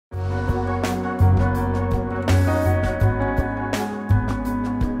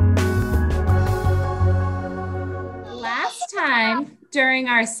During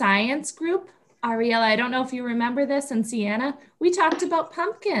our science group, Ariella, I don't know if you remember this, and Sienna, we talked about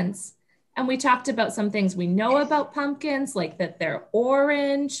pumpkins. And we talked about some things we know about pumpkins, like that they're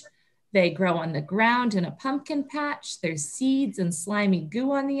orange, they grow on the ground in a pumpkin patch, there's seeds and slimy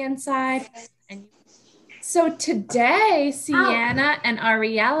goo on the inside. And so today, Sienna and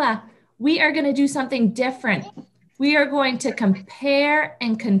Ariella, we are going to do something different. We are going to compare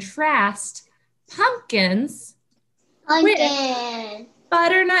and contrast pumpkins with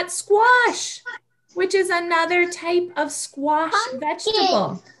butternut squash, which is another type of squash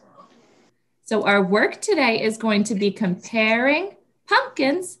vegetable. So our work today is going to be comparing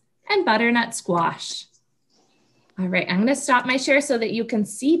pumpkins and butternut squash. All right, I'm going to stop my share so that you can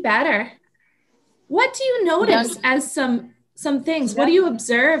see better. What do you notice as some things? What do you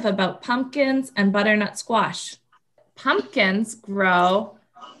observe about pumpkins and butternut squash? Pumpkins grow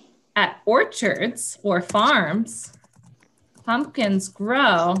at orchards or farms. Pumpkins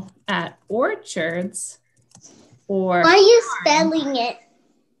grow at orchards or... Why are you spelling it?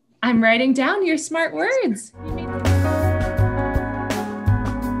 I'm writing down your smart words. And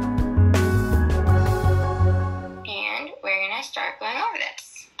we're going to start going over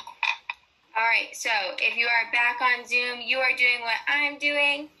this. All right, so if you are back on Zoom, you are doing what I'm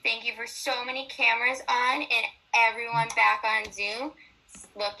doing. Thank you for so many cameras on and everyone back on Zoom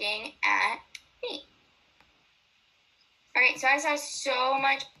looking at me. All right, so I saw so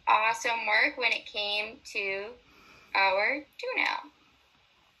much awesome work when it came to our do-now.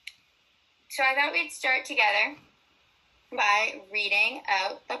 So I thought we'd start together by reading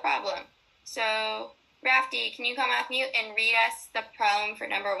out the problem. So, Rafty, can you come off mute and read us the problem for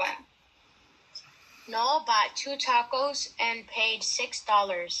number 1? Noah bought 2 tacos and paid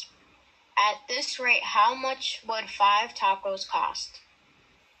 $6. At this rate, how much would 5 tacos cost?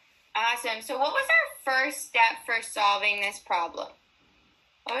 Awesome. So what was our first step for solving this problem?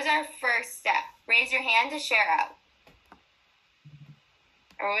 What was our first step? Raise your hand to share out.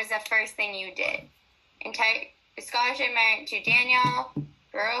 Or what was the first thing you did? Entire scholarship merit to Danielle,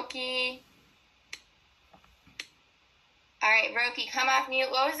 Baroki. All right, Baroki, come off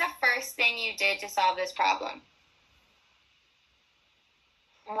mute. What was the first thing you did to solve this problem?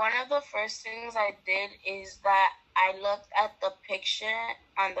 One of the first things I did is that I looked at the picture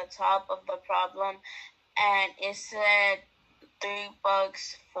on the top of the problem, and it said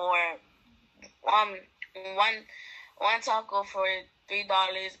 $3 for one taco for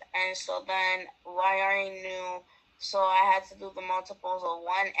 $3, and so then I knew, so I had to do the multiples of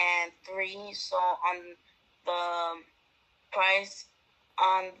 1 and 3. So on the price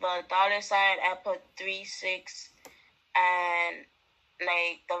on the dollar side, I put 3, 6, and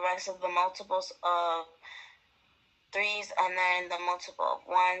like the rest of the multiples of 3s, and then the multiple of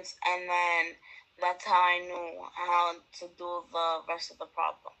 1s, and then that's how I knew how to do the rest of the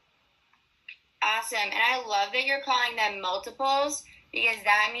problem. Awesome. And I love that you're calling them multiples, because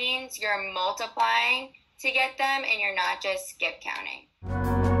that means you're multiplying to get them and you're not just skip counting.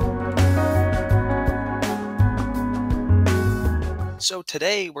 So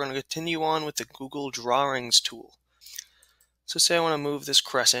today we're going to continue on with the Google Drawings tool. So say I want to move this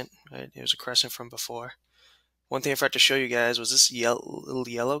crescent, right? Here's a crescent from before. One thing I forgot to show you guys was this little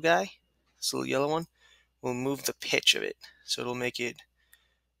yellow guy, this little yellow one. We'll move the pitch of it, so it'll make it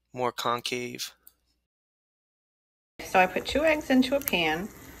more concave. So I put 2 eggs into a pan,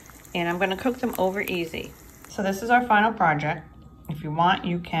 and I'm going to cook them over easy. So this is our final project. If you want,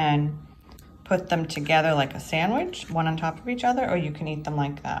 you can put them together like a sandwich, one on top of each other, or you can eat them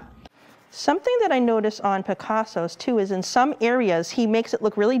like that. Something that I notice on Picasso's too is in some areas he makes it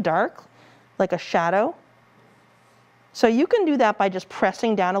look really dark, like a shadow. So you can do that by just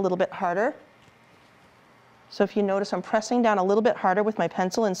pressing down a little bit harder. So if you notice, I'm pressing down a little bit harder with my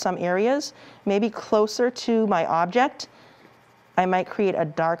pencil in some areas, maybe closer to my object. I might create a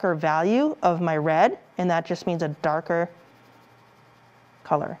darker value of my red, and that just means a darker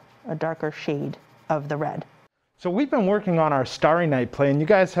color, a darker shade of the red. So we've been working on our Starry Night play, and you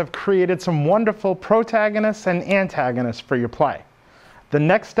guys have created some wonderful protagonists and antagonists for your play. The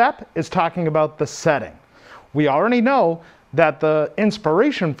next step is talking about the setting. We already know that the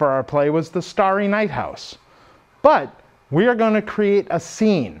inspiration for our play was the Starry Night house. But we are going to create a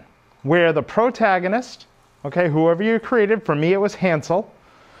scene where the protagonist, okay, whoever you created, for me it was Hansel,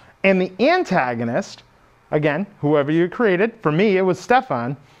 and the antagonist, again, whoever you created, for me it was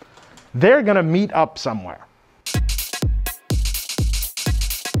Stefan, they're going to meet up somewhere.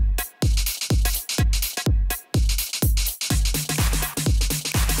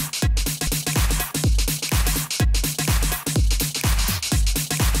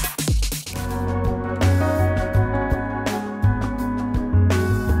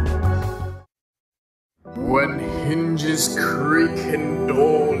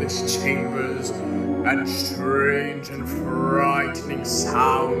 enkindle its chambers, and strange and frightening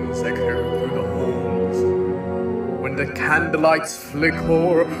sounds echo through the halls. When the candlelights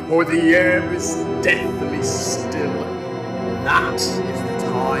flicker, or the air is deathly still, that is the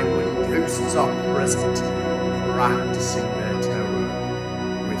time when ghosts are present, practicing their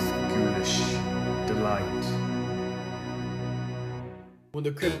terror with ghoulish delight. When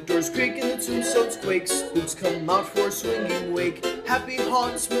the crypt doors creak and the tombstones quake, spooks come out for a swinging wake. Happy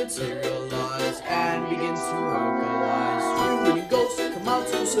haunts materialize and begin to vocalize. Ruining ghosts come out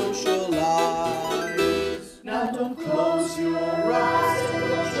to socialize. Now don't close your eyes,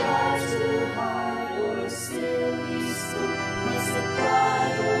 don't try to hide or still be still. Must apply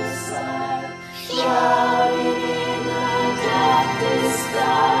your side, shrouded in the darkest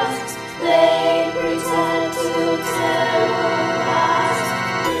stars. They pretend to terrorize.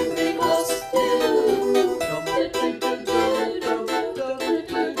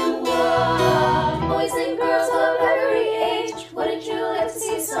 Boys and girls of every age, wouldn't you like to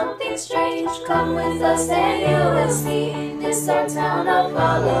see something strange? Come with us and you will see. This our town of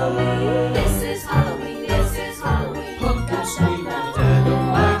Halloween. This is